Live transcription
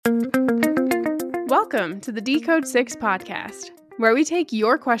Welcome to the Decode 6 podcast, where we take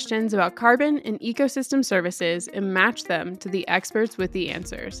your questions about carbon and ecosystem services and match them to the experts with the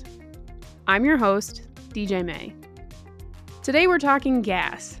answers. I'm your host, DJ May. Today we're talking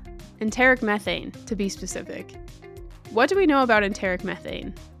gas, enteric methane to be specific. What do we know about enteric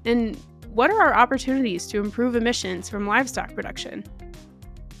methane? And what are our opportunities to improve emissions from livestock production?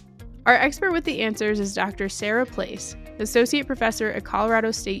 Our expert with the answers is Dr. Sarah Place, Associate Professor at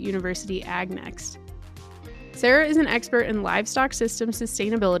Colorado State University AgNext. Sarah is an expert in livestock system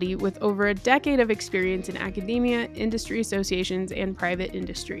sustainability with over a decade of experience in academia, industry associations, and private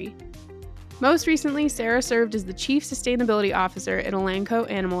industry. Most recently, Sarah served as the Chief Sustainability Officer at Elanco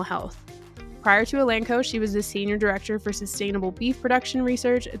Animal Health. Prior to Elanco, she was the Senior Director for Sustainable Beef Production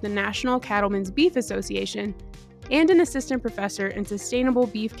Research at the National Cattlemen's Beef Association and an Assistant Professor in Sustainable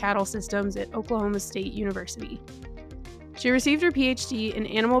Beef Cattle Systems at Oklahoma State University. She received her PhD in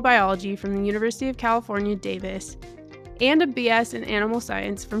animal biology from the University of California, Davis, and a BS in animal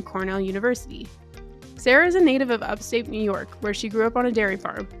science from Cornell University. Sarah is a native of upstate New York, where she grew up on a dairy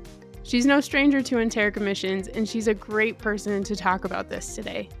farm. She's no stranger to enteric emissions, and she's a great person to talk about this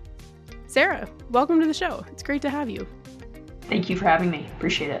today. Sarah, welcome to the show. It's great to have you. Thank you for having me.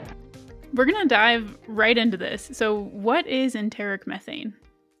 Appreciate it. We're going to dive right into this. So what is enteric methane?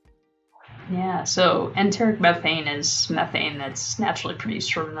 Yeah, so enteric methane is methane that's naturally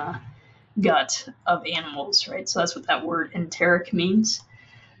produced from the gut of animals, right? So that's what that word enteric means.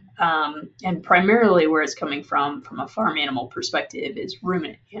 And primarily where it's coming from a farm animal perspective, is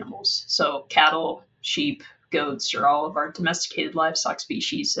ruminant animals. So cattle, sheep, goats are all of our domesticated livestock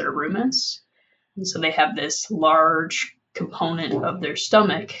species that are ruminants. And so they have this large component of their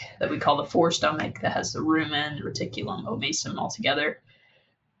stomach that we call the forestomach that has the rumen, reticulum, omasum all together.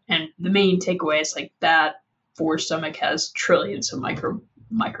 And the main takeaway is like that forestomach has trillions of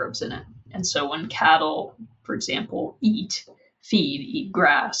microbes in it. And so when cattle, for example, eat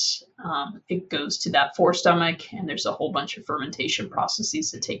grass, it goes to that forestomach, and there's a whole bunch of fermentation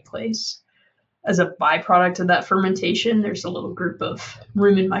processes that take place. As a byproduct of that fermentation, there's a little group of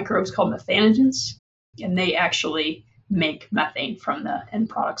rumen microbes called methanogens, and they actually make methane from the end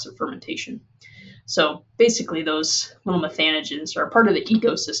products of fermentation. So basically those little methanogens are part of the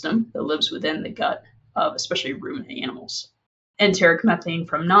ecosystem that lives within the gut of especially ruminant animals. Enteric methane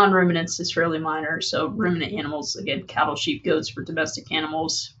from non-ruminants is fairly minor. So ruminant animals, again, cattle, sheep, goats for domestic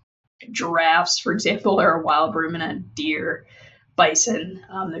animals. Giraffes, for example, are a wild ruminant. Deer, bison,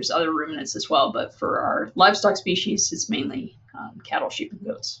 there's other ruminants as well. But for our livestock species, it's mainly cattle, sheep, and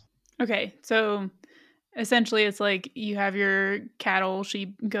goats. Okay, so essentially it's like you have your cattle,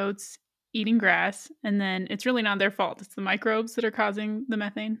 sheep, goats eating grass, and then it's really not their fault. It's the microbes that are causing the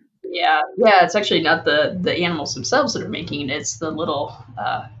methane. Yeah, it's actually not the animals themselves that are making it. It's the little,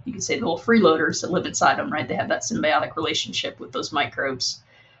 you could say the little freeloaders that live inside them, right? They have that symbiotic relationship with those microbes.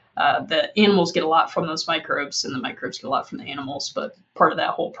 The animals get a lot from those microbes, and the microbes get a lot from the animals, but part of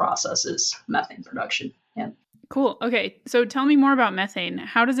that whole process is methane production. Yeah. Cool. Okay, so tell me more about methane.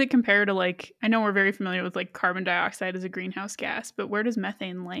 How does it compare to, like, I know we're very familiar with like carbon dioxide as a greenhouse gas, but where does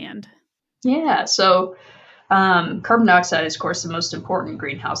methane land? Yeah, so carbon dioxide is, of course, the most important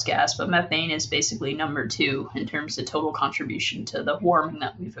greenhouse gas, but methane is basically number 2 in terms of total contribution to the warming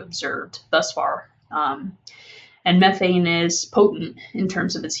that we've observed thus far. And methane is potent in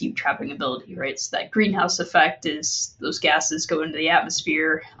terms of its heat trapping ability, right? So that greenhouse effect is those gases go into the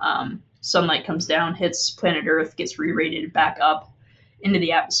atmosphere, sunlight comes down, hits planet Earth, gets re-radiated back up into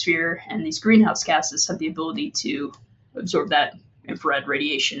the atmosphere, and these greenhouse gases have the ability to absorb that infrared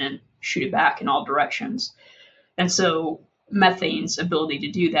radiation and shoot it back in all directions. And so methane's ability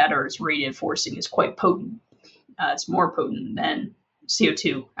to do that, or its radiative forcing, is quite potent. It's more potent than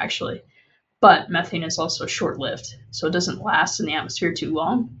CO2, actually. But methane is also short-lived, so it doesn't last in the atmosphere too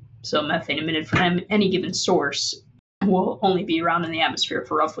long. So methane emitted from any given source will only be around in the atmosphere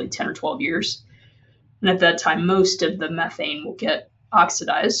for roughly 10 or 12 years. And at that time, most of the methane will get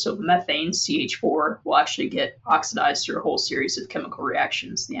oxidized. So methane, CH4, will actually get oxidized through a whole series of chemical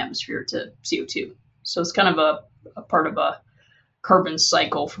reactions in the atmosphere to CO2. So it's kind of a part of a carbon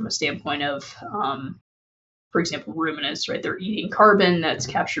cycle from a standpoint of, for example, ruminants, right? They're eating carbon that's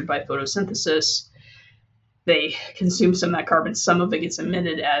captured by photosynthesis. They consume some of that carbon. Some of it gets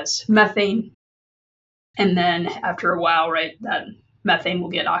emitted as methane. And then after a while, right, that methane will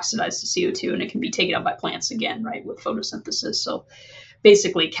get oxidized to CO2, and it can be taken up by plants again, right, with photosynthesis. So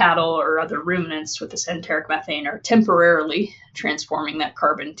basically cattle or other ruminants with this enteric methane are temporarily transforming that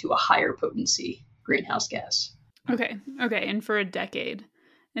carbon to a higher potency greenhouse gas. Okay. And for a decade.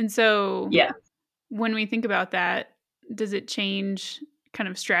 And so yeah, when we think about that, does it change kind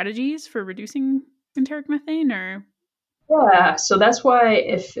of strategies for reducing enteric methane, or? Yeah, so that's why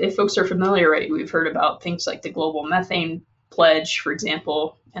if folks are familiar, right, we've heard about things like the global methane pledge, for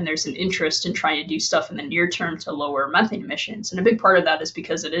example, and there's an interest in trying to do stuff in the near term to lower methane emissions. And a big part of that is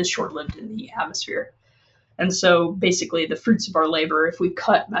because it is short-lived in the atmosphere. And so basically the fruits of our labor, if we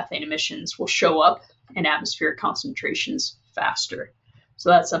cut methane emissions, will show up in atmospheric concentrations faster. So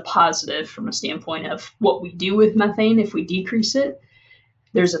that's a positive from a standpoint of what we do with methane if we decrease it.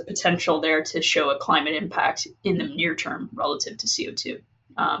 There's a potential there to show a climate impact in the near term relative to CO2.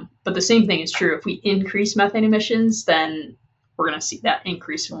 But the same thing is true if we increase methane emissions, then we're going to see that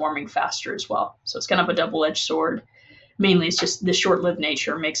increase in warming faster as well. So it's kind of a double-edged sword. Mainly, it's just the short-lived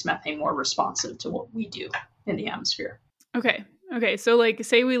nature makes methane more responsive to what we do in the atmosphere. Okay. So like,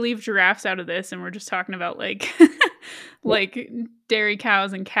 say we leave giraffes out of this and we're just talking about like like dairy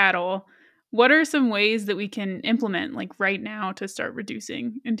cows and cattle. What are some ways that we can implement like right now to start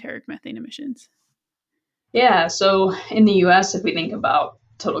reducing enteric methane emissions? Yeah, so in the US, if we think about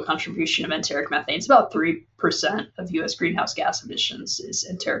total contribution of enteric methane, it's about 3% of US greenhouse gas emissions is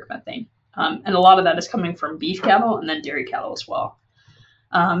enteric methane. And a lot of that is coming from beef cattle and then dairy cattle as well.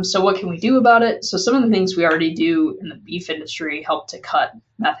 So what can we do about it? So some of the things we already do in the beef industry help to cut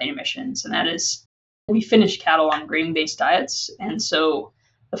methane emissions, and that is we finish cattle on grain-based diets, and so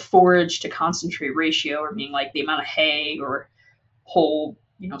the forage to concentrate ratio, or meaning like the amount of hay or whole,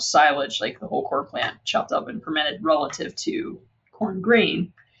 silage, like the whole corn plant chopped up and fermented relative to corn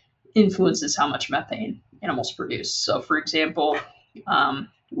grain, influences how much methane animals produce. So, for example,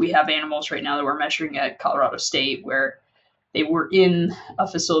 we have animals right now that we're measuring at Colorado State where they were in a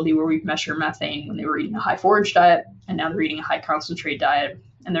facility where we measure methane when they were eating a high forage diet, and now they're eating a high concentrate diet,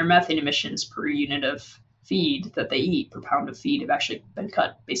 and their methane emissions per unit of feed that they eat, per pound of feed, have actually been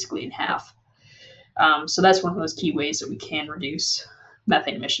cut basically in half. So that's one of those key ways that we can reduce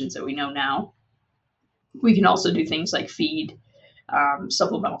methane emissions that we know now. We can also do things like feed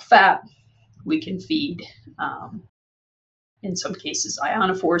supplemental fat. We can feed, in some cases,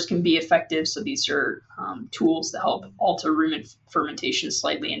 ionophores can be effective. So these are tools that help alter rumen fermentation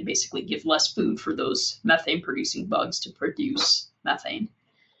slightly and basically give less food for those methane producing bugs to produce methane.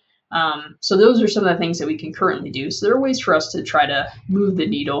 So those are some of the things that we can currently do. So there are ways for us to try to move the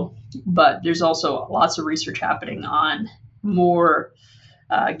needle, but there's also lots of research happening on more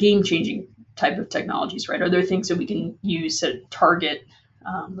game-changing type of technologies, right? Are there things that we can use to target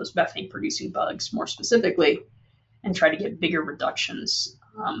those methane-producing bugs more specifically and try to get bigger reductions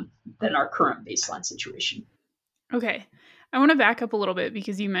than our current baseline situation? Okay. I want to back up a little bit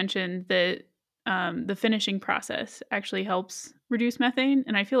because you mentioned that the finishing process actually helps reduce methane.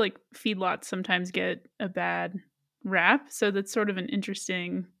 And I feel like feedlots sometimes get a bad rap. So that's sort of an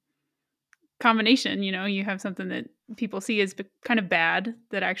interesting combination. You have something that people see as kind of bad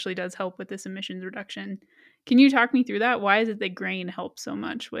that actually does help with this emissions reduction. Can you talk me through that? Why is it that grain helps so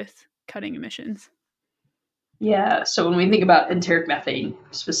much with cutting emissions? Yeah, so when we think about enteric methane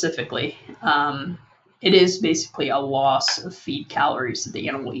specifically, it is basically a loss of feed calories that the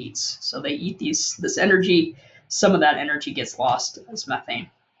animal eats. So they eat this energy. Some of that energy gets lost as methane.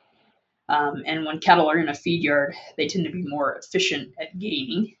 And when cattle are in a feed yard, they tend to be more efficient at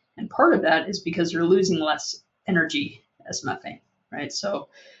gaining. And part of that is because they're losing less energy as methane, right? So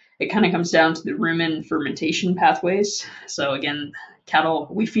it kind of comes down to the rumen fermentation pathways. So again,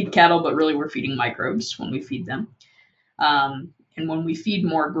 we feed cattle, but really we're feeding microbes when we feed them. And when we feed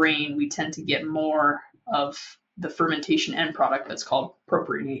more grain, we tend to get more of the fermentation end product that's called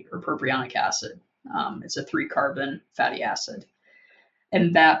propionate or propionic acid. It's a 3-carbon fatty acid.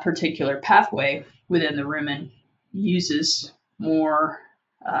 And that particular pathway within the rumen uses more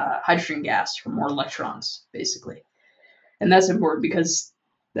hydrogen gas for more electrons, basically. And that's important because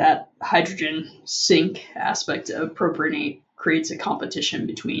that hydrogen sink aspect of propionate creates a competition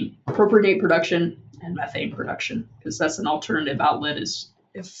between propionate production and methane production, because that's an alternative outlet. Is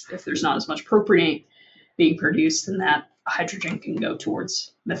if there's not as much propionate being produced, then that hydrogen can go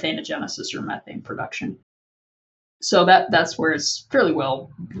towards methanogenesis or methane production. So that's where it's fairly well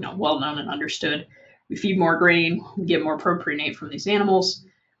known and understood. We feed more grain, we get more propionate from these animals,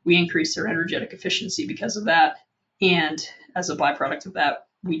 we increase their energetic efficiency because of that, and as a byproduct of that,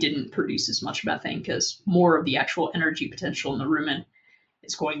 we didn't produce as much methane because more of the actual energy potential in the rumen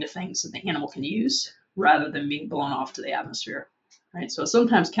is going to things that the animal can use rather than being blown off to the atmosphere. Right. So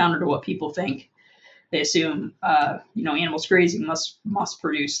sometimes counter to what people think, they assume animals grazing must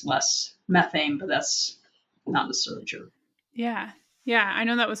produce less methane, but that's not necessarily true. Yeah. I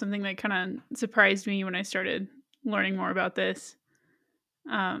know that was something that kind of surprised me when I started learning more about this.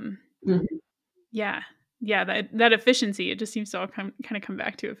 Mhm. Yeah. yeah, that efficiency, it just seems to all kind of come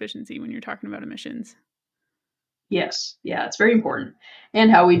back to efficiency when you're talking about emissions. Yes, yeah, it's very important,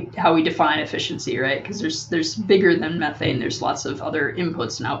 and how we define efficiency, right? Because there's bigger than methane. There's lots of other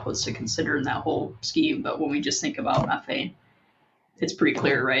inputs and outputs to consider in that whole scheme. But when we just think about methane, it's pretty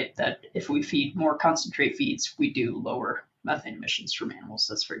clear, right, that if we feed more concentrate feeds, we do lower methane emissions from animals.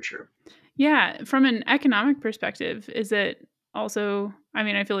 That's very true. Yeah, from an economic perspective, is it also? I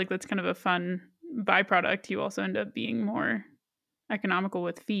mean, I feel like that's kind of a fun byproduct. You also end up being more economical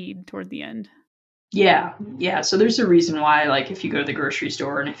with feed toward the end. Yeah, yeah. So there's a reason why, like, if you go to the grocery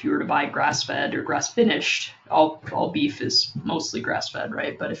store and if you were to buy grass fed or grass finished, all beef is mostly grass fed,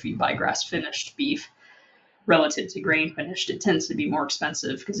 right? But if you buy grass finished beef relative to grain finished, it tends to be more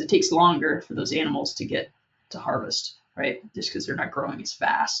expensive because it takes longer for those animals to get to harvest, right? Just because they're not growing as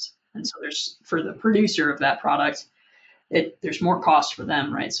fast. And so there's for the producer of that product, there's more cost for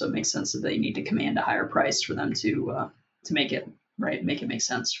them, right? So it makes sense that they need to command a higher price for them to make it right, make it make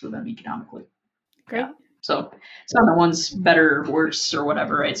sense for them economically. Great. Yeah. So it's not that one's better or worse or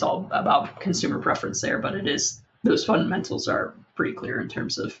whatever, right? It's all about consumer preference there, but it is those fundamentals are pretty clear in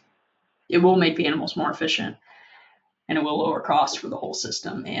terms of it will make the animals more efficient and it will lower costs for the whole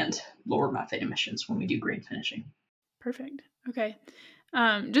system and lower methane emissions when we do grain finishing. Perfect. Okay.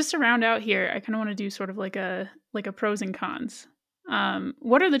 Just to round out here, I kind of want to do sort of like a pros and cons.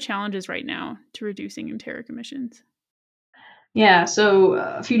 What are the challenges right now to reducing enteric emissions? Yeah, so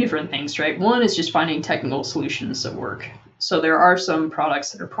a few different things, right? One is just finding technical solutions that work. So there are some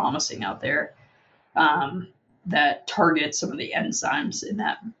products that are promising out there um, that target some of the enzymes in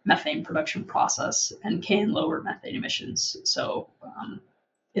that methane production process and can lower methane emissions. So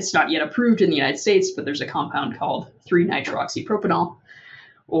it's not yet approved in the United States, but there's a compound called 3-nitroxypropanol,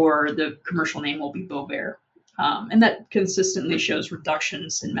 or the commercial name will be Bovaer. And that consistently shows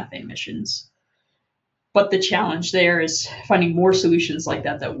reductions in methane emissions. But the challenge there is finding more solutions like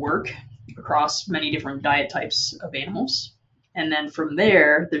that work across many different diet types of animals. And then from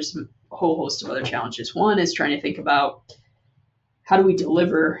there, there's a whole host of other challenges. One is trying to think about how do we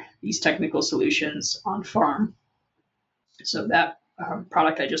deliver these technical solutions on farm. So that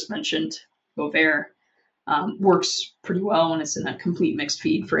product I just mentioned, Bovaer, works pretty well when it's in a complete mixed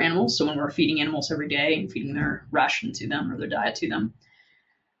feed for animals. So when we're feeding animals every day and feeding their ration to them or their diet to them.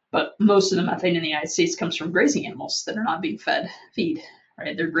 But most of the methane in the United States comes from grazing animals that are not being fed feed,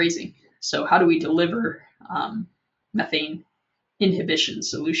 right? They're grazing. So how do we deliver methane inhibition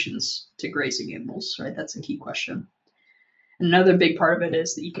solutions to grazing animals, right? That's a key question. Another big part of it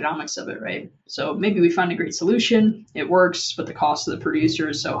is the economics of it, right? So maybe we find a great solution, it works, but the cost of the producer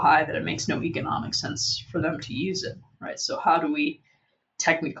is so high that it makes no economic sense for them to use it, right? So how do we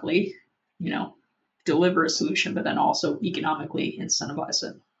technically, deliver a solution, but then also economically incentivize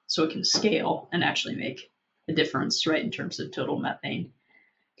it so it can scale and actually make a difference, right, in terms of total methane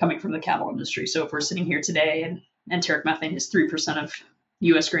coming from the cattle industry. So if we're sitting here today and enteric methane is 3% of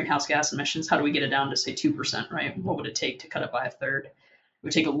U.S. greenhouse gas emissions, how do we get it down to, say, 2%, right? What would it take to cut it by a third? It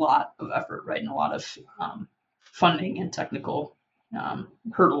would take a lot of effort, right, and a lot of funding and technical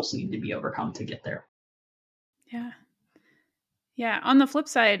hurdles need to be overcome to get there. Yeah. Yeah. On the flip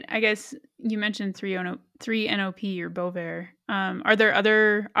side, I guess you mentioned 3-NOP or Bovaer. Are there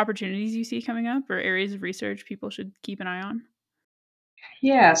other opportunities you see coming up or areas of research people should keep an eye on?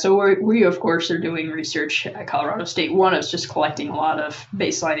 Yeah, so we of course are doing research at Colorado State. One is just collecting a lot of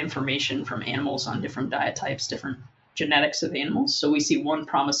baseline information from animals on different diet types, different genetics of animals. So we see one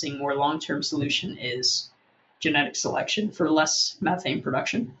promising, more long-term solution is genetic selection for less methane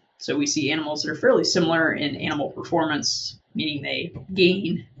production. So we see animals that are fairly similar in animal performance, meaning they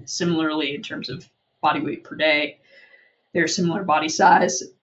gain similarly in terms of body weight per day. They're similar body size,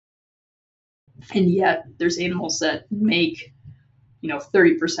 and yet there's animals that make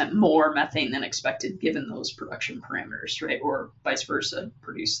 30% more methane than expected given those production parameters, right? Or vice versa,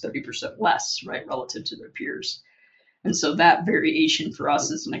 produce 30% less, right, relative to their peers. And so that variation for us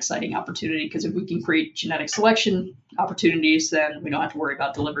is an exciting opportunity because if we can create genetic selection opportunities, then we don't have to worry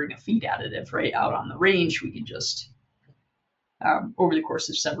about delivering a feed additive, right, out on the range. We can just, over the course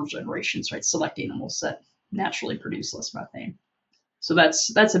of several generations, right, select animals that naturally produce less methane. So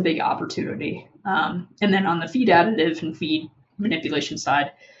that's a big opportunity. And then on the feed additive and feed manipulation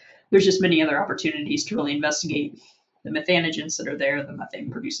side, there's just many other opportunities to really investigate the methanogens that are there, the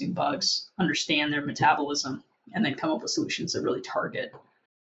methane producing bugs, understand their metabolism, and then come up with solutions that really target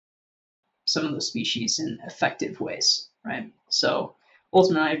some of those species in effective ways, right? So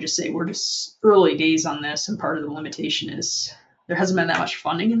ultimately, I would just say we're just early days on this, and part of the limitation is there hasn't been that much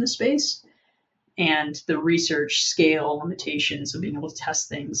funding in the space. and the research scale limitations of being able to test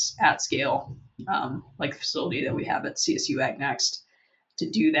things at scale, like the facility that we have at CSU AgNext, to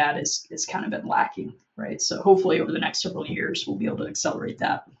do that is kind of been lacking, right? So hopefully over the next several years, we'll be able to accelerate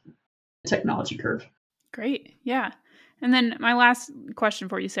that technology curve. Great. Yeah. And then my last question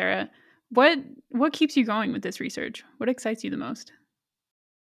for you, Sarah, what keeps you going with this research? What excites you the most?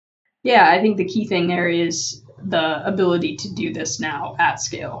 Yeah, I think the key thing there is the ability to do this now at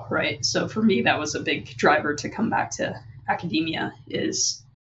scale, right? So for me, that was a big driver to come back to academia, is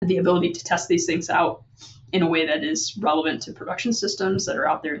the ability to test these things out in a way that is relevant to production systems that are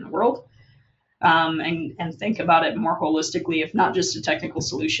out there in the world, and think about it more holistically, if not just a technical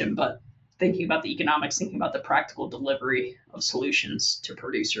solution, but thinking about the economics, thinking about the practical delivery of solutions to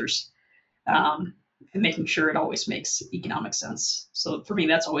producers. And making sure it always makes economic sense. So for me,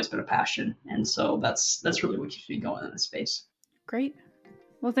 that's always been a passion. And so that's really what keeps me going in this space. Great.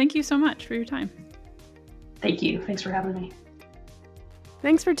 Well, thank you so much for your time. Thank you. Thanks for having me.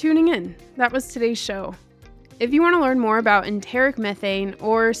 Thanks for tuning in. That was today's show. If you want to learn more about enteric methane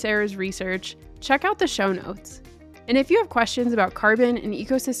or Sarah's research, check out the show notes. And if you have questions about carbon and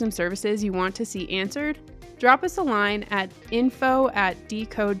ecosystem services you want to see answered, drop us a line at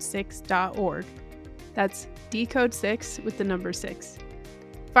info@decode6.org. That's decode6 with the number 6.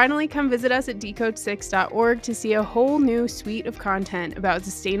 Finally, come visit us at decode6.org to see a whole new suite of content about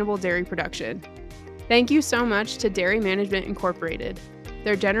sustainable dairy production. Thank you so much to Dairy Management Incorporated.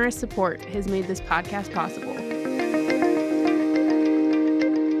 Their generous support has made this podcast possible.